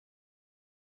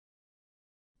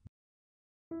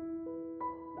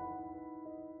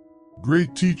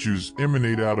Great teachers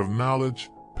emanate out of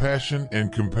knowledge, passion,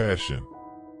 and compassion.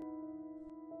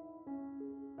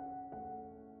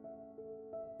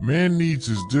 Man needs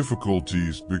his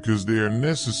difficulties because they are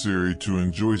necessary to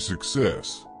enjoy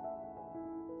success.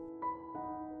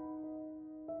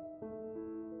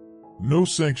 No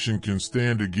sanction can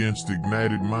stand against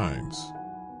ignited minds.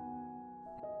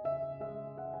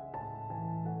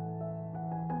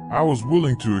 I was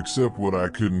willing to accept what I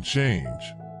couldn't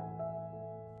change.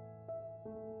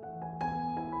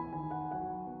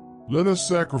 Let us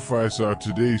sacrifice our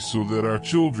today so that our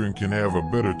children can have a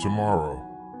better tomorrow.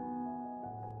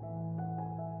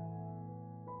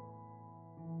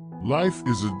 Life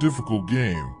is a difficult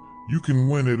game. You can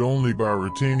win it only by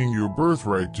retaining your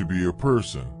birthright to be a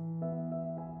person.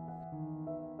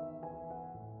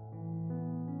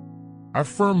 I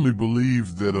firmly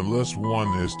believe that unless one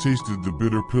has tasted the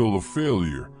bitter pill of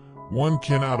failure, one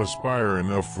cannot aspire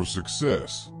enough for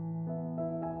success.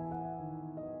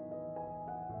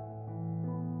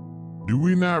 Do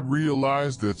we not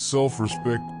realize that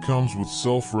self-respect comes with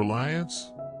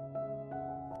self-reliance?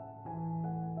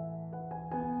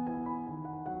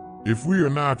 If we are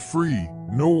not free,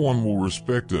 no one will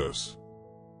respect us.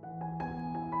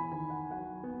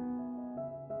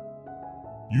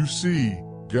 You see,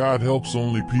 God helps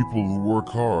only people who work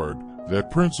hard.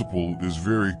 That principle is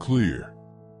very clear.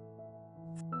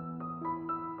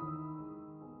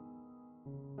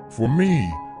 For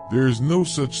me, there is no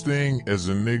such thing as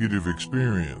a negative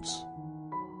experience.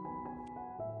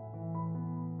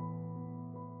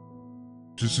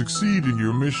 To succeed in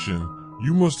your mission,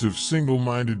 you must have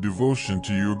single-minded devotion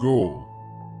to your goal.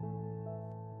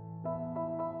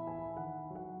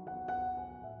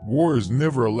 War is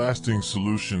never a lasting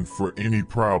solution for any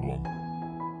problem.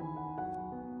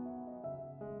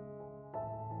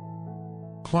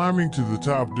 Climbing to the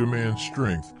top demands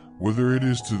strength, whether it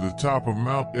is to the top of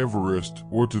Mount Everest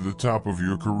or to the top of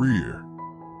your career.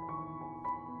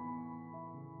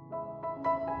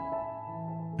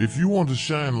 If you want to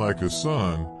shine like a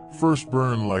sun, first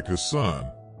burn like a sun.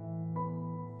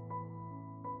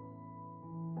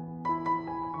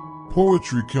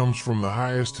 Poetry comes from the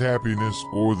highest happiness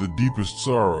or the deepest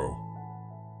sorrow.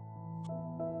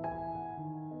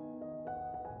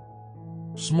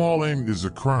 Small aim is a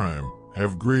crime,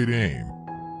 have great aim.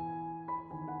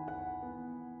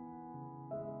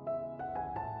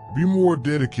 Be more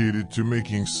dedicated to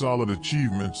making solid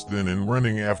achievements than in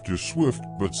running after swift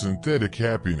but synthetic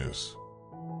happiness.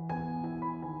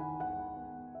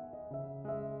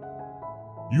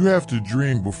 You have to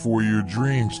dream before your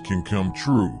dreams can come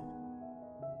true.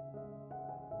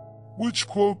 Which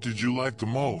quote did you like the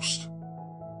most?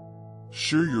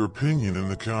 Share your opinion in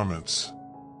the comments.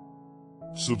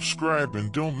 Subscribe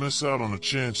and don't miss out on a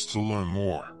chance to learn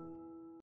more.